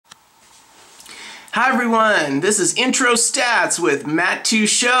Hi everyone, this is Intro Stats with Matt 2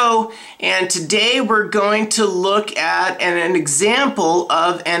 Show, and today we're going to look at an example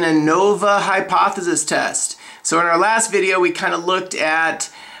of an ANOVA hypothesis test. So in our last video we kind of looked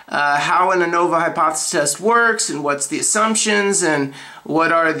at how an ANOVA hypothesis test works and what's the assumptions and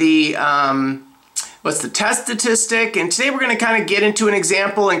what are the what's the test statistic, and today we're going to kind of get into an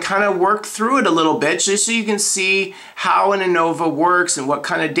example and kind of work through it a little bit just so you can see how an ANOVA works and what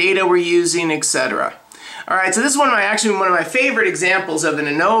kind of data we're using, etc. Alright, so this is one of my favorite examples of an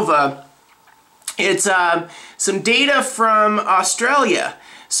ANOVA. It's some data from Australia.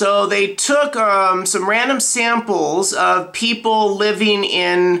 So they took some random samples of people living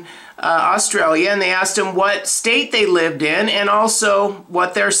in Australia, and they asked them what state they lived in and also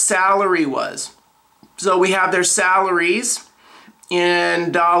what their salary was. So we have their salaries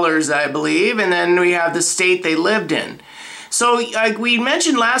in dollars, I believe, and then we have the state they lived in. So like we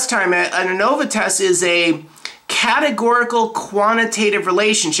mentioned last time, an ANOVA test is a categorical quantitative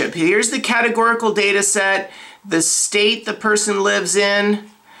relationship. Here's the categorical data set, the state the person lives in,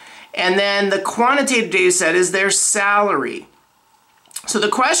 and then the quantitative data set is their salary. So the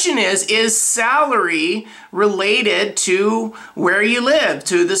question is salary related to where you live,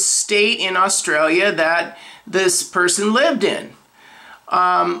 to the state in Australia that this person lived in?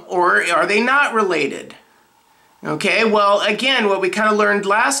 Or are they not related? Okay, well again, what we kind of learned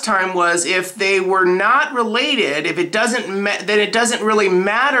last time was if they were not related, if it doesn't then it doesn't really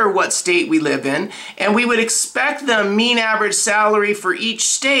matter what state we live in, and we would expect the mean average salary for each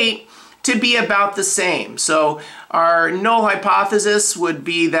state to be about the same. So our null hypothesis would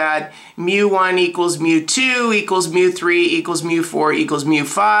be that mu1 equals mu2 equals mu3 equals mu4 equals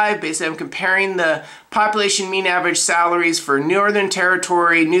mu5. Basically, I'm comparing the population mean average salaries for Northern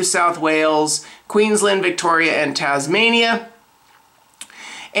Territory, New South Wales, Queensland, Victoria, and Tasmania.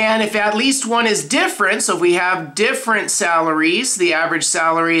 And if at least one is different, so if we have different salaries, the average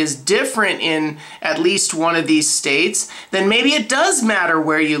salary is different in at least one of these states, then maybe it does matter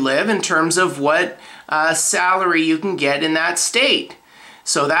where you live in terms of what salary you can get in that state.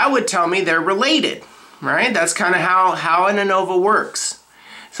 So that would tell me they're related, right? That's kind of how an ANOVA works.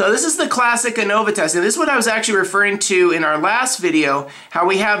 So this is the classic ANOVA test, and this is what I was actually referring to in our last video, how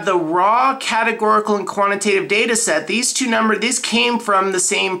we have the raw categorical and quantitative data set. These two numbers, these came from the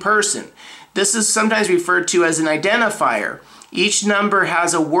same person. This is sometimes referred to as an identifier. Each number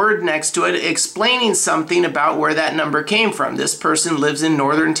has a word next to it explaining something about where that number came from. This person lives in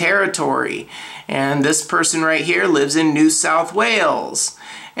Northern Territory, and this person right here lives in New South Wales,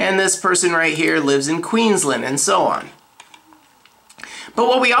 and this person right here lives in Queensland, and so on. But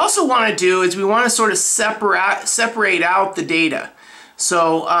what we also want to do is we want to sort of separate out the data.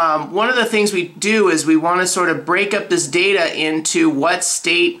 So one of the things we do is we want to sort of break up this data into what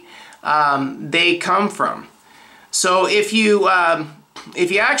state they come from. So if you can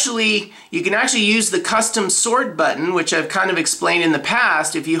actually use the custom sort button, which I've kind of explained in the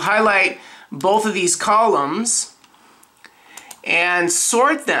past. If you highlight both of these columns and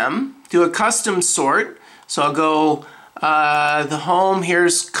sort them, do a custom sort. So I'll go the home,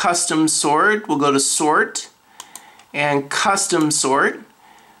 here's custom sort. We'll go to sort and custom sort.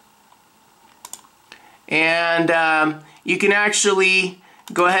 And you can actually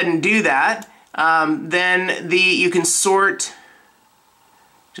go ahead and do that. Then you can sort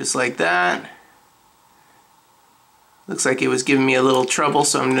just like that. Looks like it was giving me a little trouble,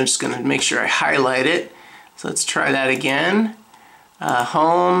 so I'm just going to make sure I highlight it. So let's try that again.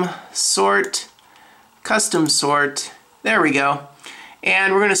 Home, sort, custom sort. There we go.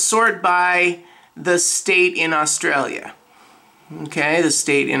 And we're going to sort by the state in Australia. Okay, the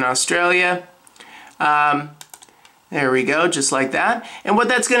state in Australia. There we go, just like that. And what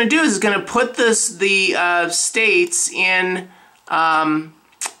that's going to do is it's going to put the states in order.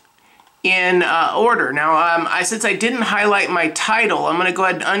 Now, since I didn't highlight my title, I'm going to go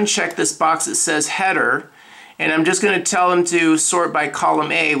ahead and uncheck this box that says header, and I'm just going to tell them to sort by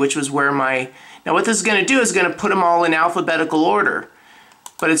column A, which was where my... Now what this is going to do is going to put them all in alphabetical order,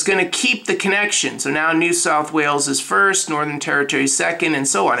 but it's going to keep the connection. So now New South Wales is first, Northern Territory second, and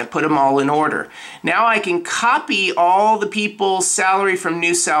so on. It put them all in order. Now I can copy all the people's salary from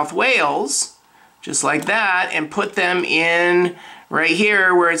New South Wales, just like that, and put them in right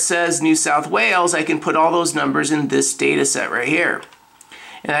here where it says New South Wales. I can put all those numbers in this data set right here.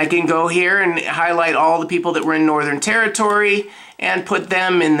 And I can go here and highlight all the people that were in Northern Territory and put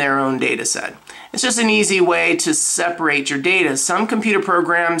them in their own data set. It's just an easy way to separate your data. Some computer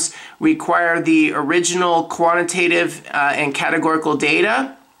programs require the original quantitative and categorical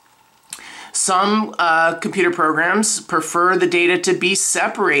data. Some computer programs prefer the data to be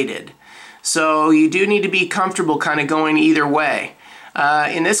separated. So you do need to be comfortable kind of going either way.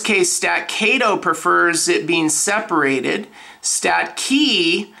 In this case, Statcato prefers it being separated.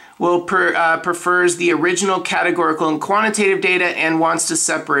 StatKey will prefers the original categorical and quantitative data and wants to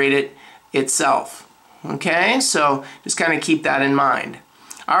separate it itself. Okay, so just kind of keep that in mind.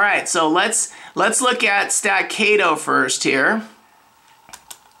 All right, so let's look at Statcato first here.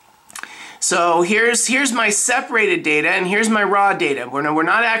 So here's my separated data and here's my raw data. We're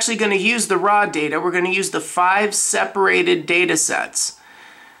not actually going to use the raw data. We're going to use the 5 separated data sets.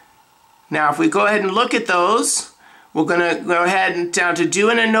 Now if we go ahead and look at those, we're going to go ahead and down to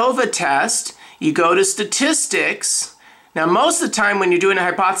do an ANOVA test. You go to statistics. Now most of the time when you're doing a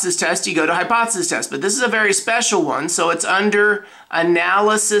hypothesis test, you go to hypothesis test, but this is a very special one, so it's under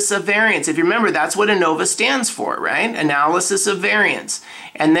analysis of variance. If you remember, that's what ANOVA stands for, right? Analysis of variance.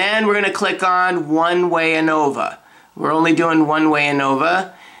 And then we're going to click on Way ANOVA. We're only doing Way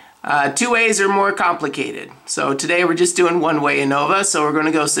ANOVA. 2 ways are more complicated. So today we're just doing Way ANOVA, so we're going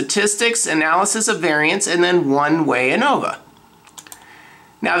to go statistics, analysis of variance, and then Way ANOVA.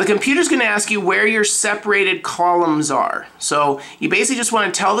 Now the computer's going to ask you where your separated columns are. So you basically just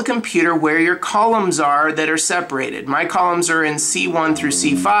want to tell the computer where your columns are that are separated. My columns are in C1 through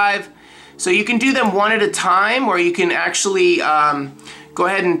C5. So you can do them one at a time, or you can actually go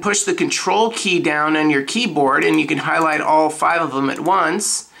ahead and push the control key down on your keyboard and you can highlight all 5 of them at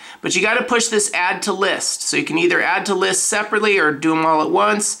once. But you got to push this add to list. So you can either add to list separately or do them all at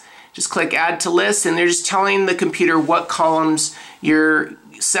once. Just click add to list and they're just telling the computer what columns your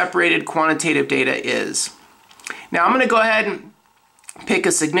separated quantitative data is. Now I'm going to go ahead and pick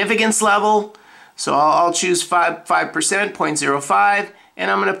a significance level. So I'll choose 5%, 0.05,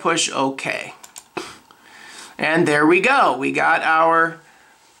 and I'm going to push OK. And there we go. We got our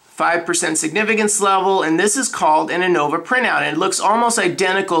 5% significance level, and this is called an ANOVA printout. And it looks almost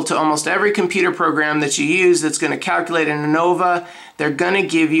identical to almost every computer program that you use that's going to calculate an ANOVA. They're going to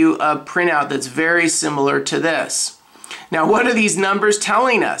give you a printout that's very similar to this. Now, what are these numbers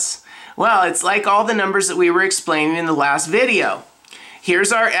telling us? Well, it's like all the numbers that we were explaining in the last video.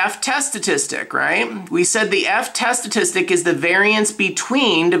 Here's our F-test statistic, right? We said the F-test statistic is the variance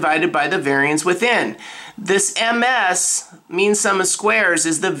between divided by the variance within. This MS, mean sum of squares,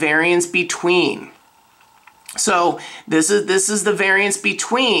 is the variance between. So this is the variance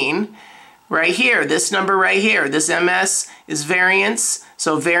between right here, this number right here. This MS is variance.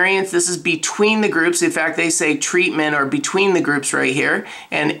 So variance, this is between the groups. In fact, they say treatment or between the groups right here.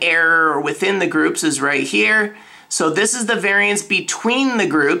 And error or within the groups is right here. So this is the variance between the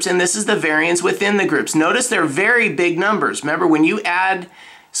groups, and this is the variance within the groups. Notice they're very big numbers. Remember, when you add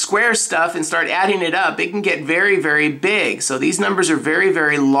square stuff and start adding it up, it can get very, very big. So these numbers are very,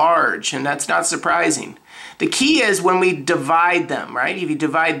 very large, and that's not surprising. The key is when we divide them, right? If you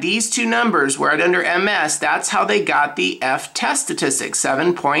divide these two numbers, we're at under MS, that's how they got the F-test statistic,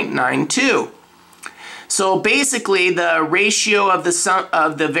 7.92. So basically, the ratio of the sum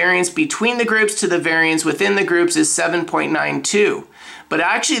of the variance between the groups to the variance within the groups is 7.92. But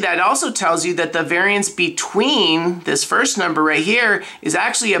actually, that also tells you that the variance between this first number right here is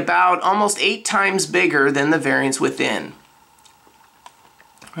actually about almost 8 times bigger than the variance within.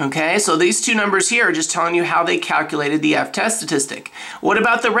 Okay, so these two numbers here are just telling you how they calculated the F-test statistic. What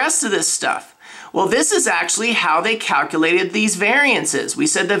about the rest of this stuff? Well, this is actually how they calculated these variances. We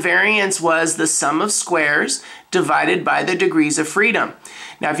said the variance was the sum of squares divided by the degrees of freedom.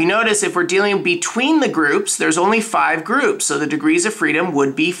 Now, if you notice, if we're dealing between the groups, there's only 5 groups, so the degrees of freedom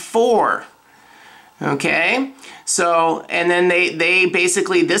would be 4. Okay, so, and then they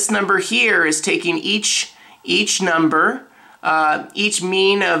basically, this number here is taking each number, each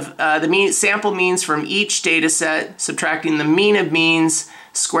mean of the sample means from each data set, subtracting the mean of means,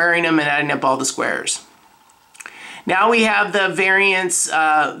 squaring them, and adding up all the squares. Now we have the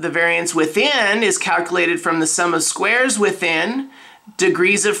variance within is calculated from the sum of squares within,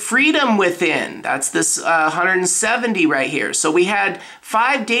 degrees of freedom within. That's this 170 right here. So we had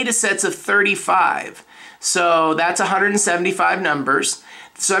 5 data sets of 35. So that's 175 numbers.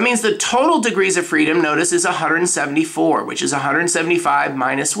 So that means the total degrees of freedom, notice, is 174, which is 175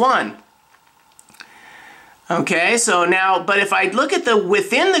 minus 1. Okay, so now, but if I look at the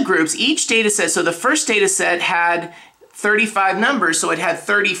within the groups, each data set, so the first data set had 35 numbers, so it had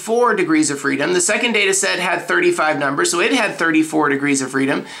 34 degrees of freedom. The second data set had 35 numbers, so it had 34 degrees of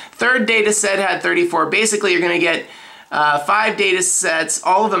freedom. Third data set had 34. Basically, you're going to get 5 data sets,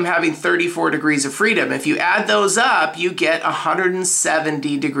 all of them having 34 degrees of freedom. If you add those up, you get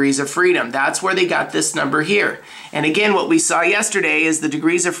 170 degrees of freedom. That's where they got this number here. And again, what we saw yesterday is the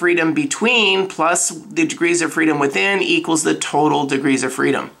degrees of freedom between plus the degrees of freedom within equals the total degrees of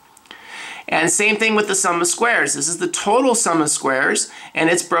freedom. And same thing with the sum of squares. This is the total sum of squares, and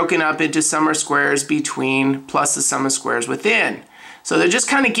it's broken up into sum of squares between plus the sum of squares within. So they're just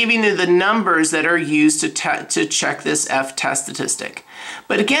kind of giving you the numbers that are used to check this F-test statistic.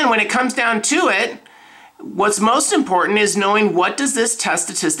 But again, when it comes down to it, what's most important is knowing what does this test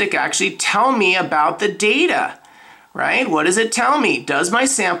statistic actually tell me about the data, right? What does it tell me? Does my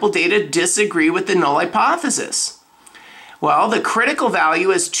sample data disagree with the null hypothesis? Well, the critical value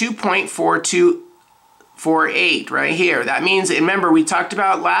is 2.4248 right here. That means, remember we talked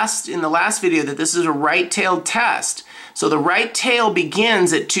about in the last video that this is a right-tailed test. So the right tail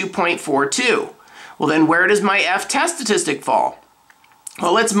begins at 2.42. Well, then where does my F-test statistic fall?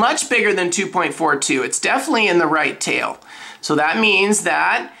 Well, it's much bigger than 2.42. It's definitely in the right tail. So that means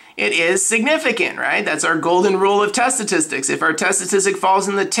that it is significant, right? That's our golden rule of test statistics. If our test statistic falls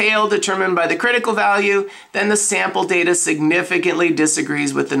in the tail determined by the critical value, then the sample data significantly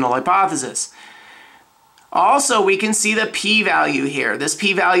disagrees with the null hypothesis. Also, we can see the p-value here. This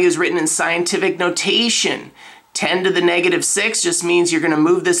p-value is written in scientific notation. 10 to the negative 6 just means you're going to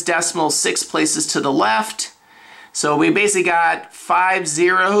move this decimal 6 places to the left. So we basically got 5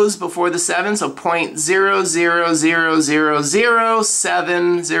 zeros before the 7, so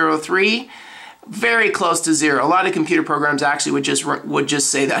 0.0000703, very close to 0. A lot of computer programs actually would just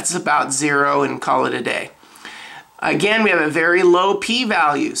say that's about 0 and call it a day. Again, we have a very low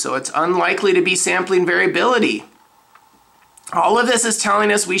p-value, so it's unlikely to be sampling variability. All of this is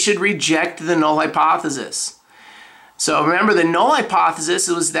telling us we should reject the null hypothesis. So remember, the null hypothesis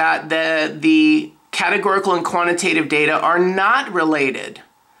was that the categorical and quantitative data are not related,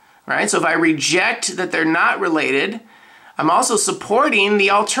 right? So if I reject that they're not related, I'm also supporting the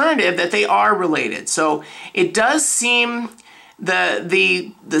alternative that they are related. So it does seem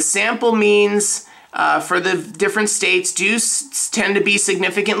the sample means for the different states do tend to be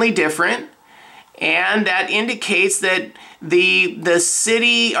significantly different, and that indicates that the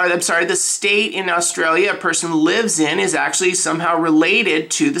state in Australia a person lives in is actually somehow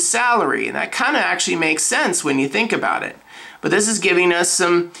related to the salary, and that kind of actually makes sense when you think about it. But this is giving us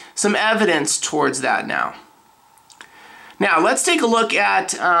some evidence towards that now. Now let's take a look at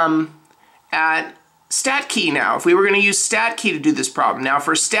StatKey now. If we were going to use StatKey to do this problem. Now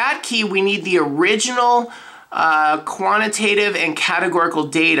for StatKey we need the original quantitative and categorical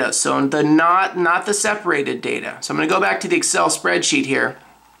data, so not the separated data. So I'm going to go back to the Excel spreadsheet here.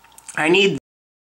 I need